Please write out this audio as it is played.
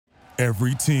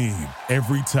Every team,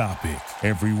 every topic,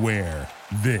 everywhere.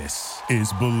 This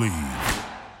is Believe.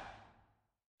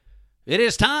 It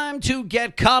is time to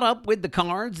get caught up with the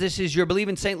Cards. This is your Believe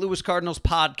in St. Louis Cardinals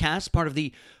podcast, part of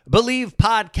the Believe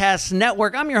Podcast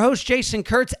Network. I'm your host, Jason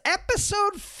Kurtz.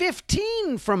 Episode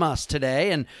 15 from us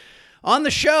today. And on the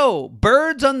show,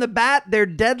 birds on the bat, their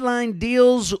deadline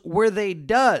deals were they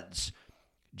duds.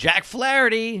 Jack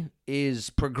Flaherty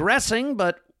is progressing,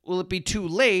 but will it be too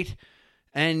late?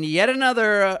 And yet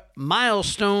another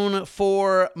milestone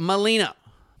for Molina.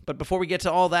 But before we get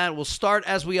to all that, we'll start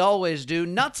as we always do.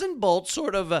 Nuts and bolts,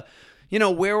 sort of,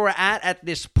 where we're at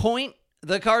this point.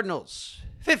 The Cardinals,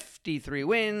 53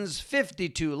 wins,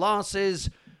 52 losses,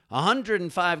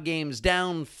 105 games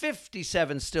down,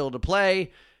 57 still to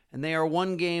play, and they are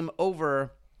one game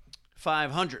over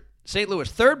 500. St. Louis,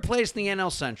 third place in the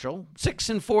NL Central,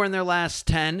 6-4 in their last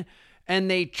 10, and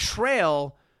they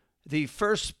trail the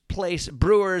first place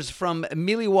Brewers from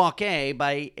Milwaukee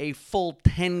by a full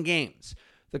 10 games.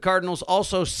 The Cardinals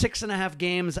also 6.5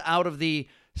 games out of the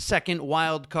second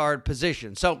wild card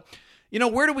position. So,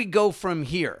 where do we go from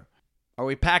here? Are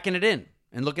we packing it in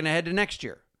and looking ahead to next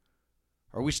year?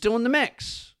 Are we still in the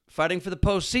mix, fighting for the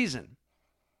postseason?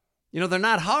 They're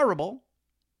not horrible,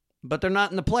 but they're not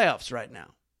in the playoffs right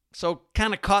now. So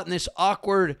kind of caught in this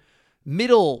awkward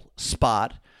middle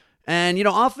spot. And,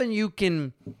 often you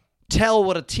can tell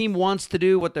what a team wants to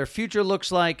do, what their future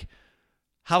looks like,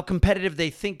 how competitive they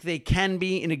think they can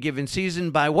be in a given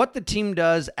season by what the team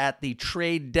does at the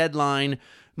trade deadline.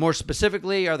 More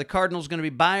specifically, are the Cardinals going to be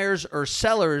buyers or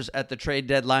sellers at the trade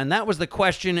deadline? That was the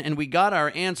question, and we got our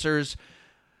answers.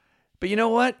 But you know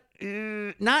what?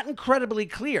 Not incredibly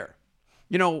clear.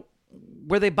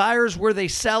 Were they buyers? Were they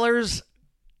sellers?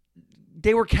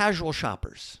 They were casual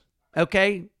shoppers,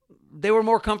 okay? They were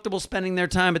more comfortable spending their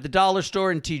time at the dollar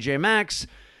store and TJ Maxx.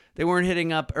 They weren't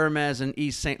hitting up Hermes and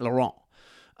Yves Saint Laurent.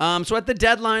 So at the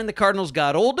deadline, the Cardinals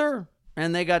got older,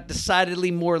 and they got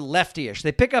decidedly more lefty-ish.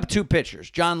 They pick up two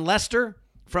pitchers, Jon Lester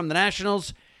from the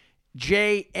Nationals,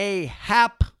 J.A.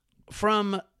 Happ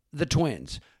from the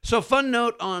Twins. So fun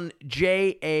note on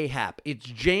J.A. Happ. It's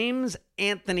James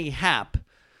Anthony Happ.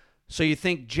 So you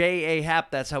think J.A.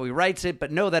 Happ, that's how he writes it,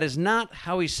 but no, that is not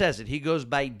how he says it. He goes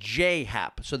by J.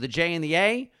 Happ. So the J and the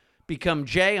A become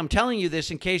J. I'm telling you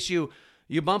this in case you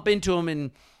bump into him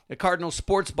in a Cardinal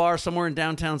sports bar somewhere in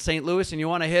downtown St. Louis and you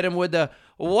want to hit him with the,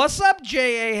 "What's up,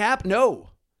 J.A. Happ?" No.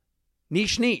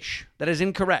 Niche. That is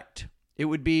incorrect. It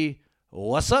would be,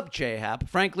 "What's up, J. Happ?"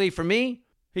 Frankly, for me,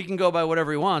 he can go by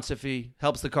whatever he wants if he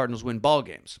helps the Cardinals win ball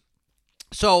games.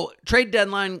 So, trade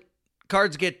deadline,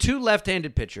 Cards get two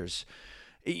left-handed pitchers.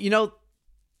 The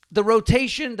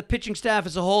rotation, the pitching staff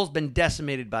as a whole has been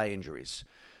decimated by injuries.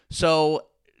 So,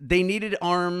 they needed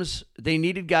arms. They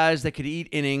needed guys that could eat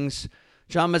innings.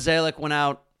 John Mozeliak went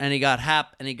out, and he got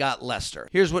Happ, and he got Lester.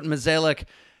 Here's what Mozeliak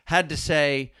had to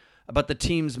say about the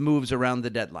team's moves around the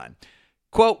deadline.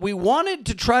 Quote, "We wanted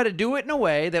to try to do it in a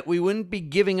way that we wouldn't be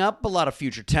giving up a lot of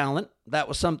future talent. That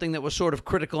was something that was sort of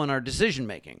critical in our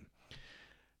decision-making.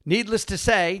 Needless to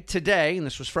say, today," and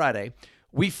this was Friday,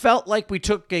 "we felt like we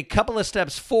took a couple of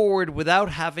steps forward without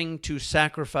having to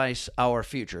sacrifice our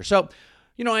future." So,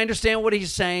 I understand what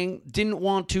he's saying. Didn't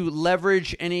want to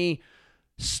leverage any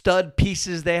stud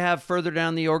pieces they have further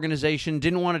down the organization.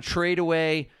 Didn't want to trade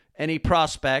away any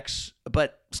prospects,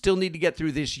 but still need to get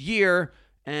through this year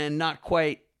and not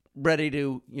quite ready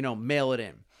to, mail it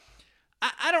in.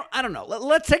 I don't know.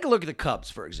 Let's take a look at the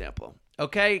Cubs, for example.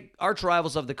 Okay, arch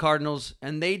rivals of the Cardinals,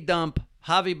 and they dump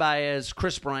Javi Baez,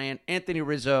 Chris Bryant, Anthony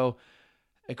Rizzo,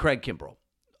 and Craig Kimbrell.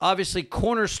 Obviously,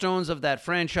 cornerstones of that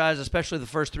franchise, especially the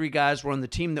first three guys, were on the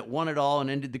team that won it all and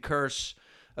ended the curse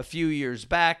a few years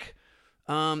back.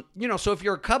 So if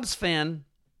you're a Cubs fan,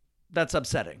 that's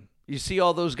upsetting. You see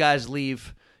all those guys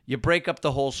leave, you break up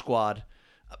the whole squad.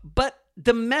 But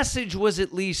the message was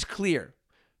at least clear.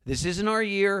 This isn't our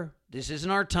year. This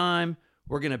isn't our time.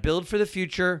 We're going to build for the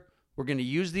future. We're going to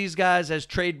use these guys as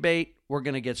trade bait. We're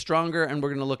going to get stronger, and we're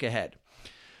going to look ahead.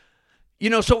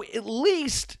 So at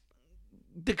least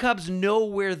the Cubs know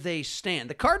where they stand.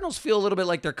 The Cardinals feel a little bit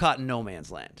like they're caught in no man's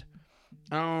land.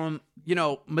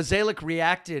 Mozeliak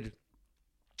reacted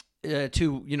to,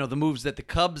 the moves that the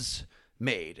Cubs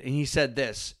made. And he said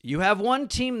this: "You have one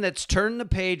team that's turned the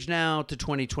page now to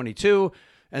 2022,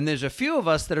 and there's a few of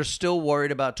us that are still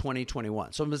worried about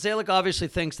 2021. So Mozeliak obviously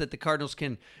thinks that the Cardinals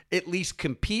can at least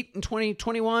compete in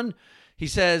 2021. He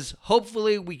says,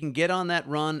 hopefully we can get on that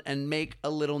run and make a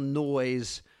little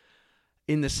noise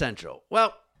in the Central.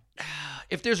 Well,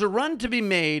 if there's a run to be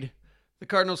made, the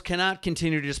Cardinals cannot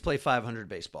continue to just play 500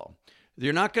 baseball.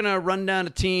 You're not going to run down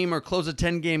a team or close a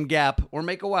 10-game gap or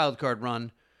make a wild card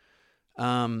run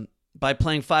by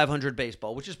playing 500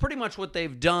 baseball, which is pretty much what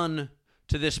they've done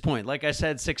to this point. Like I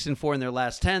said, 6-4 in their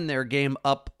last 10. They're a game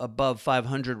up above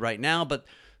 500 right now, but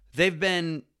they've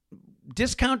been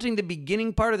discounting the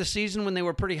beginning part of the season when they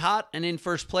were pretty hot and in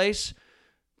first place.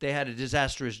 They had a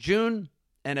disastrous June,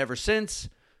 and ever since,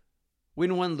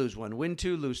 win one, lose one, win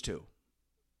two, lose two.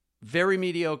 Very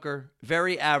mediocre,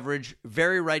 very average,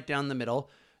 very right down the middle.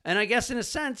 And I guess in a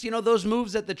sense, those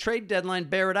moves at the trade deadline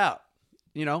bear it out.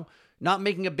 Not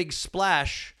making a big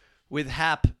splash with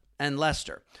Happ and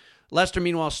Lester. Lester,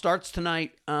 meanwhile, starts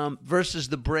tonight versus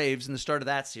the Braves in the start of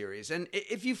that series. And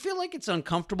if you feel like it's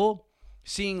uncomfortable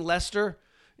seeing Lester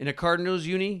in a Cardinals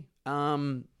uni,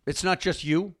 it's not just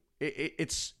you.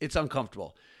 It's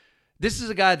uncomfortable. This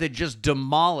is a guy that just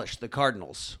demolished the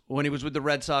Cardinals when he was with the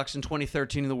Red Sox in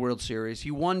 2013 in the World Series. He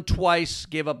won twice,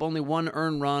 gave up only one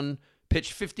earned run,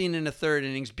 pitched 15 and a third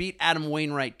innings, beat Adam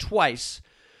Wainwright twice.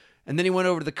 And then he went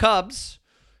over to the Cubs.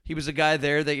 He was a guy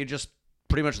there that you just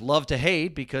pretty much love to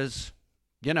hate because,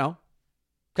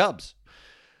 Cubs.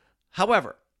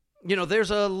 However,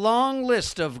 there's a long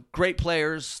list of great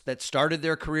players that started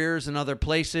their careers in other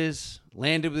places,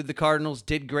 landed with the Cardinals,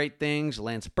 did great things.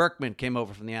 Lance Berkman came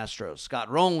over from the Astros. Scott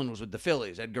Rowland was with the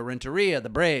Phillies. Edgar Renteria, the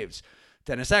Braves.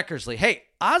 Dennis Eckersley. Hey,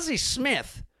 Ozzie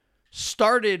Smith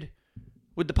started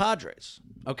with the Padres,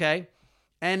 okay?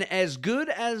 And as good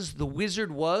as the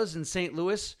Wizard was in St.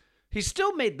 Louis, he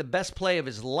still made the best play of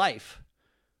his life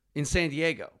in San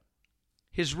Diego.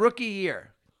 His rookie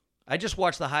year, I just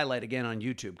watched the highlight again on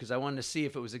YouTube because I wanted to see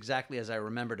if it was exactly as I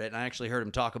remembered it, and I actually heard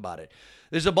him talk about it.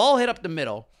 There's a ball hit up the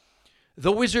middle.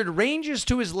 The Wizard ranges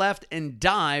to his left and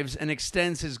dives and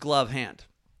extends his glove hand.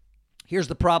 Here's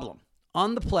the problem.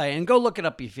 On the play, and go look it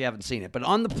up if you haven't seen it, but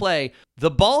on the play,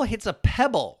 the ball hits a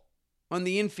pebble on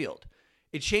the infield.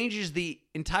 It changes the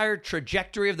entire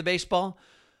trajectory of the baseball.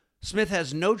 Smith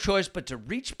has no choice but to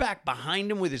reach back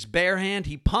behind him with his bare hand.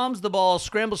 He palms the ball,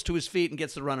 scrambles to his feet, and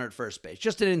gets the runner at first base.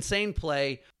 Just an insane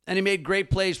play, and he made great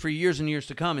plays for years and years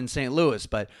to come in St. Louis.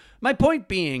 But my point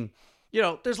being,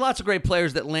 there's lots of great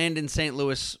players that land in St.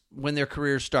 Louis when their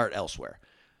careers start elsewhere.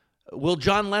 Will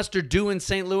John Lester do in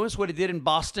St. Louis what he did in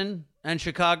Boston and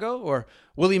Chicago? Or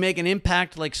will he make an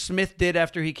impact like Smith did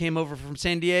after he came over from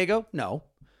San Diego? No.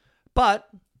 But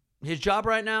his job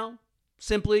right now,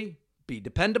 simply be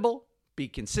dependable, be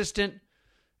consistent.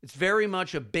 It's very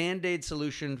much a Band-Aid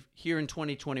solution here in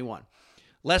 2021.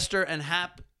 Lester and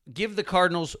Happ give the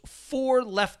Cardinals 4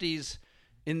 lefties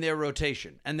in their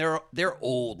rotation, and they're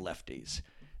old lefties.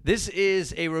 This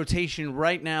is a rotation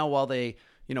right now while they,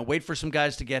 wait for some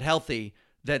guys to get healthy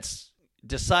that's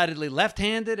decidedly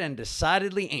left-handed and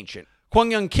decidedly ancient.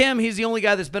 Kwang Young Kim, he's the only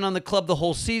guy that's been on the club the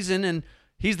whole season, and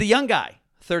he's the young guy,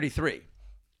 33.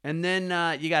 And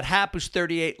then you got Happ, who's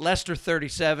 38, Lester,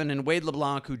 37, and Wade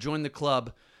LeBlanc, who joined the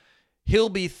club. He'll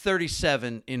be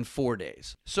 37 in 4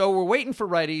 days. So we're waiting for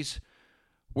righties.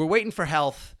 We're waiting for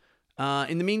health.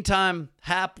 In the meantime,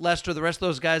 Happ, Lester, the rest of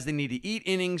those guys, they need to eat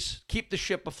innings, keep the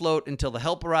ship afloat until the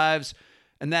help arrives.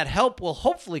 And that help will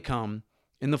hopefully come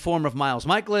in the form of Miles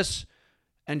Mikolas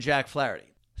and Jack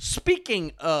Flaherty.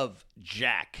 Speaking of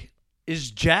Jack, is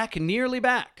Jack nearly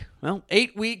back? Well,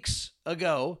 8 weeks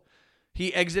ago,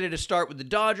 he exited a start with the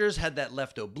Dodgers, had that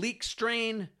left oblique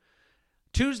strain.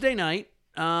 Tuesday night,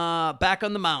 back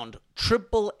on the mound,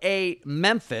 Triple-A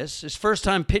Memphis, his first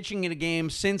time pitching in a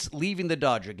game since leaving the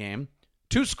Dodger game.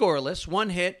 2 scoreless, 1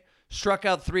 hit, struck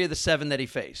out 3 of the 7 that he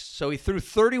faced. So he threw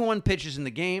 31 pitches in the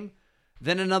game,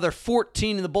 then another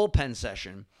 14 in the bullpen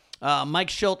session. Mike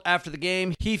Shildt, after the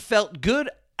game, he felt good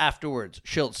afterwards,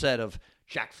 Shildt said of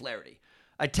Jack Flaherty.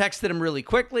 I texted him really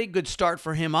quickly. Good start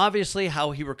for him, obviously. How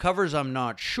he recovers, I'm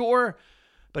not sure.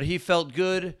 But he felt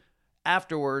good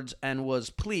afterwards and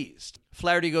was pleased.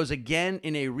 Flaherty goes again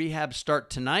in a rehab start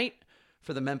tonight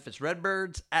for the Memphis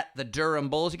Redbirds at the Durham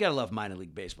Bulls. You got to love minor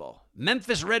league baseball.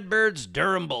 Memphis Redbirds,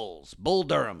 Durham Bulls. Bull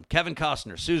Durham, Kevin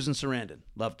Costner, Susan Sarandon.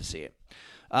 Love to see it.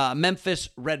 Memphis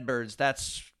Redbirds,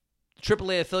 that's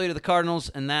AAA affiliate of the Cardinals,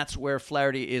 and that's where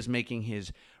Flaherty is making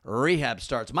his rehab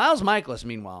starts. Miles Mikolas,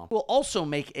 meanwhile, will also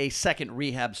make a second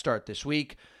rehab start this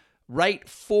week. Right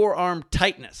forearm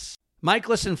tightness.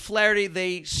 Mikolas and Flaherty,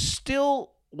 they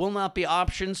still will not be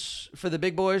options for the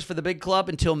big boys, for the big club,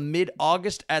 until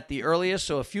mid-August at the earliest,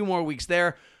 so a few more weeks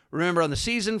there. Remember, on the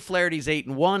season, Flaherty's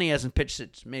 8-1. He hasn't pitched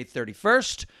since May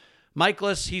 31st.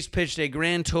 Mikolas, he's pitched a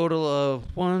grand total of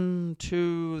 4.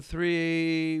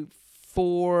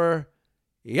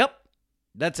 Yep,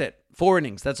 that's it. 4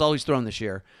 innings. That's all he's thrown this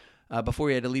year before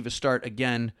he had to leave a start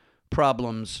again.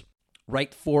 Problems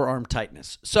right forearm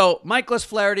tightness. So Michaelis,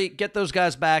 Flaherty, get those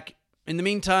guys back. In the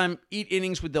meantime, eat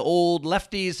innings with the old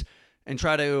lefties and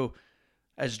try to,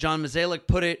 as John Mozeliak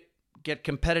put it, get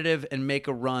competitive and make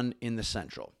a run in the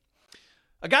Central.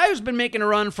 A guy who's been making a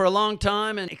run for a long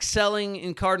time and excelling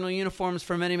in Cardinal uniforms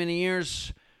for many, many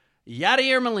years,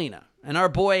 Yadier Molina. And our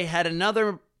boy had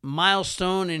another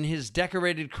milestone in his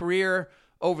decorated career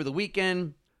over the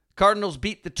weekend. Cardinals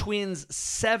beat the Twins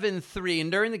 7-3,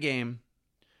 and during the game,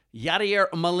 Yadier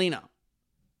Molina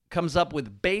comes up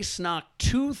with base knock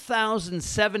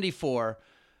 2074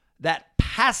 that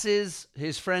passes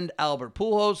his friend Albert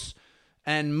Pujols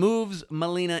and moves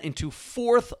Molina into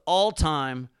 4th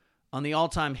all-time on the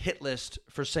all-time hit list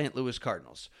for St. Louis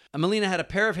Cardinals. And Molina had a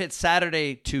pair of hits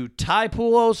Saturday to tie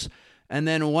Pujols, and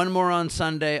then one more on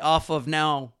Sunday off of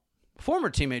now former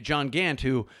teammate John Gant,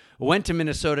 who went to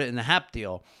Minnesota in the Happ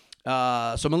deal.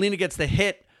 So Molina gets the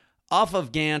hit off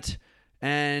of Gant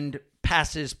and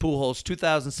passes Pujols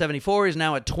 2,074. He's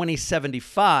now at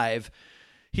 2075.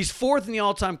 He's 4th in the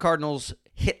all-time Cardinals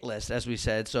hit list, as we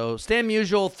said. So Stan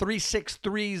Musial,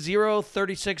 3,630,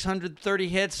 3,630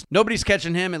 hits. Nobody's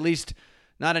catching him, at least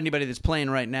not anybody that's playing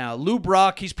right now. Lou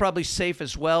Brock, he's probably safe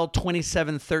as well,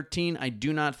 2,713. I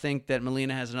do not think that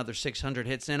Molina has another 600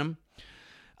 hits in him.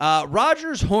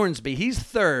 Rogers Hornsby, he's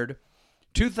 3rd,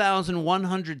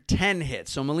 2,110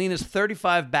 hits. So Molina's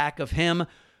 35 back of him.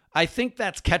 I think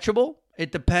that's catchable.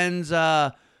 It depends,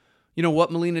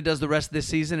 what Molina does the rest of this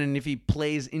season and if he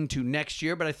plays into next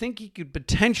year. But I think he could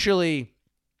potentially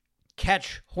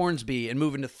catch Hornsby and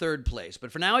move into 3rd place.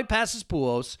 But for now, he passes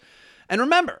Pujols. And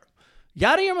remember,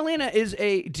 Yadier Molina is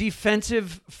a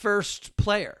defensive first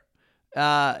player.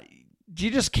 You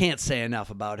just can't say enough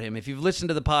about him. If you've listened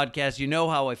to the podcast, you know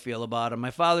how I feel about him.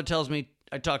 My father tells me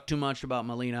I talk too much about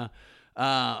Molina.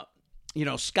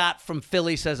 Scott from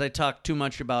Philly says I talk too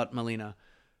much about Molina.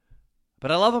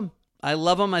 But I love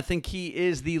him. I think he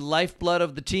is the lifeblood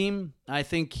of the team. I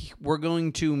think we're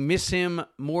going to miss him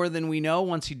more than we know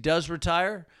once he does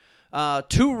retire.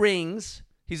 2 rings.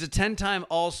 He's a 10-time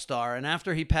All-Star. And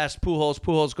after he passed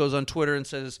Pujols goes on Twitter and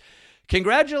says,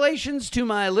 "Congratulations to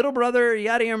my little brother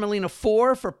Yadier Molina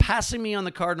 4 for passing me on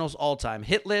the Cardinals all-time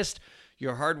hit list.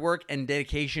 Your hard work and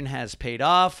dedication has paid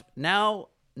off. Now,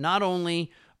 not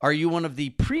only are you one of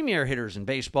the premier hitters in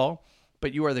baseball,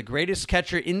 but you are the greatest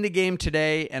catcher in the game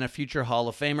today and a future Hall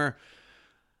of Famer."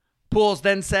 Pujols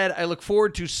then said, "I look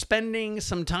forward to spending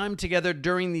some time together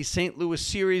during the St. Louis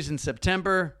series in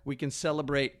September. We can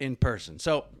celebrate in person."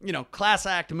 So, class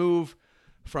act move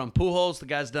from Pujols. The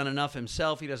guy's done enough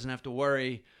himself. He doesn't have to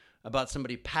worry about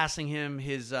somebody passing him.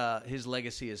 His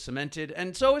legacy is cemented,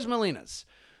 and so is Molina's.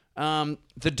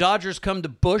 The Dodgers come to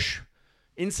Busch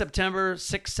in September,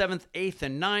 6th, 7th, 8th,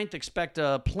 and 9th. Expect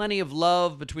plenty of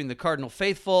love between the Cardinal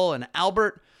faithful and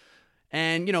Albert.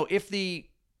 And, if the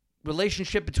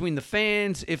relationship between the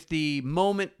fans, if the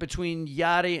moment between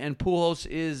Yadi and Pujols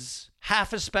is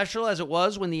half as special as it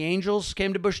was when the Angels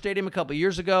came to Busch Stadium a couple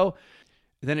years ago,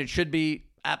 then it should be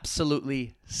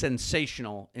absolutely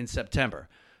sensational in September.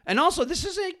 And also, this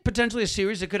is potentially a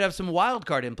series that could have some wild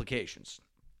card implications.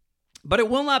 But it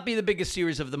will not be the biggest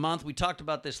series of the month. We talked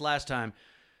about this last time.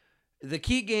 The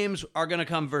key games are going to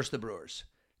come versus the Brewers.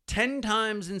 10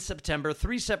 times in September,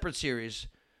 3 separate series,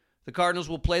 the Cardinals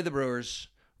will play the Brewers.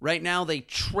 Right now, they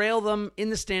trail them in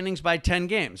the standings by 10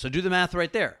 games. So do the math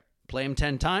right there. Play them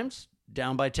 10 times,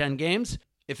 down by 10 games.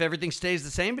 If everything stays the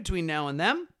same between now and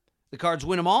them, the Cards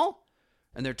win them all,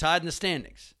 and they're tied in the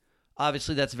standings.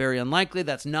 Obviously, that's very unlikely.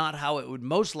 That's not how it would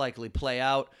most likely play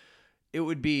out. It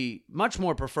would be much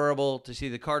more preferable to see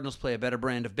the Cardinals play a better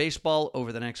brand of baseball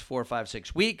over the next 4, 5,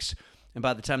 6 weeks. And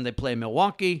by the time they play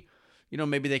Milwaukee,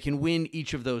 maybe they can win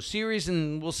each of those series,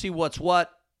 and we'll see what's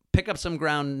what. Pick up some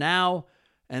ground now,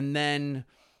 and then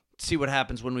see what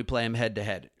happens when we play them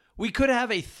head-to-head. We could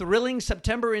have a thrilling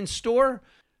September in store,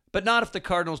 but not if the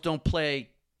Cardinals don't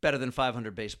play better than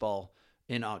 500 baseball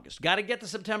in August. Got to get to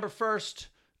September 1st.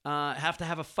 Have to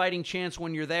have a fighting chance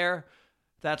when you're there.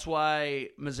 That's why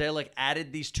Mozeliak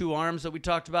added these 2 arms that we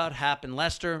talked about, Happ and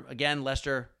Lester. Again,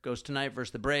 Lester goes tonight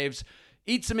versus the Braves.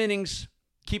 Eat some innings,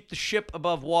 keep the ship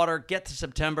above water, get to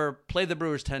September, play the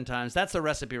Brewers 10 times. That's the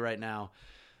recipe right now.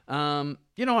 And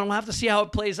we'll have to see how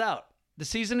it plays out. The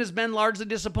season has been largely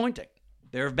disappointing.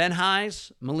 There have been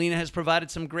highs. Molina has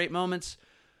provided some great moments.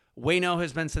 Waino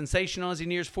has been sensational as he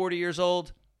nears 40 years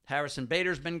old. Harrison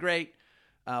Bader's been great.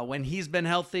 When he's been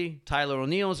healthy, Tyler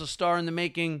O'Neill is a star in the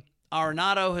making.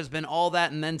 Arenado has been all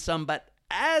that and then some, but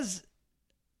as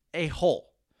a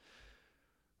whole,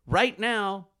 right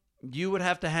now, you would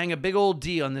have to hang a big old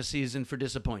D on this season for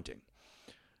disappointing.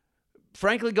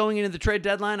 frankly, going into the trade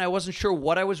deadline, I wasn't sure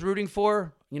what I was rooting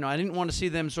for. I didn't want to see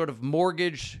them sort of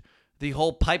mortgage the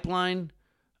whole pipeline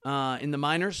in the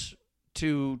minors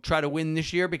to try to win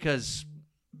this year, because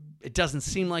it doesn't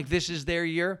seem like this is their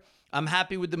year. I'm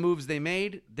happy with the moves they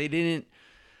made. They didn't,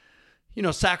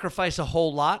 sacrifice a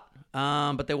whole lot,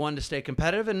 but they wanted to stay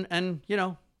competitive, and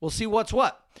we'll see what's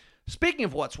what. Speaking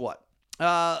of what's what,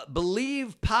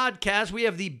 Believe Podcast, we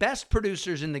have the best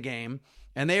producers in the game,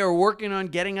 and they are working on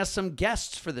getting us some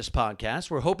guests for this podcast.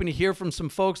 We're hoping to hear from some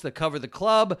folks that cover the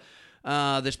club.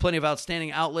 There's plenty of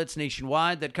outstanding outlets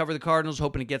nationwide that cover the Cardinals,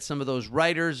 hoping to get some of those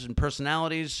writers and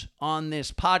personalities on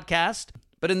this podcast.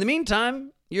 But in the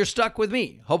meantime, you're stuck with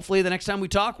me. Hopefully the next time we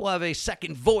talk, we'll have a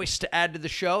second voice to add to the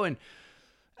show and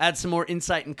add some more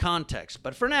insight and context.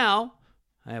 But for now,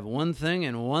 I have one thing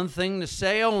and one thing to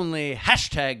say only.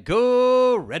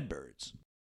 #Go Redbirds.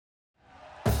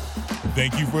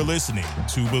 Thank you for listening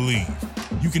to Believe.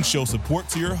 You can show support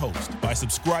to your host by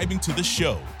subscribing to the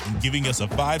show and giving us a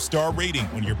 5-star rating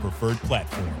on your preferred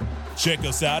platform. Check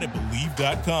us out at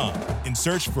Believe.com and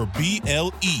search for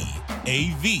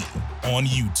BLEAV on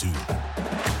YouTube.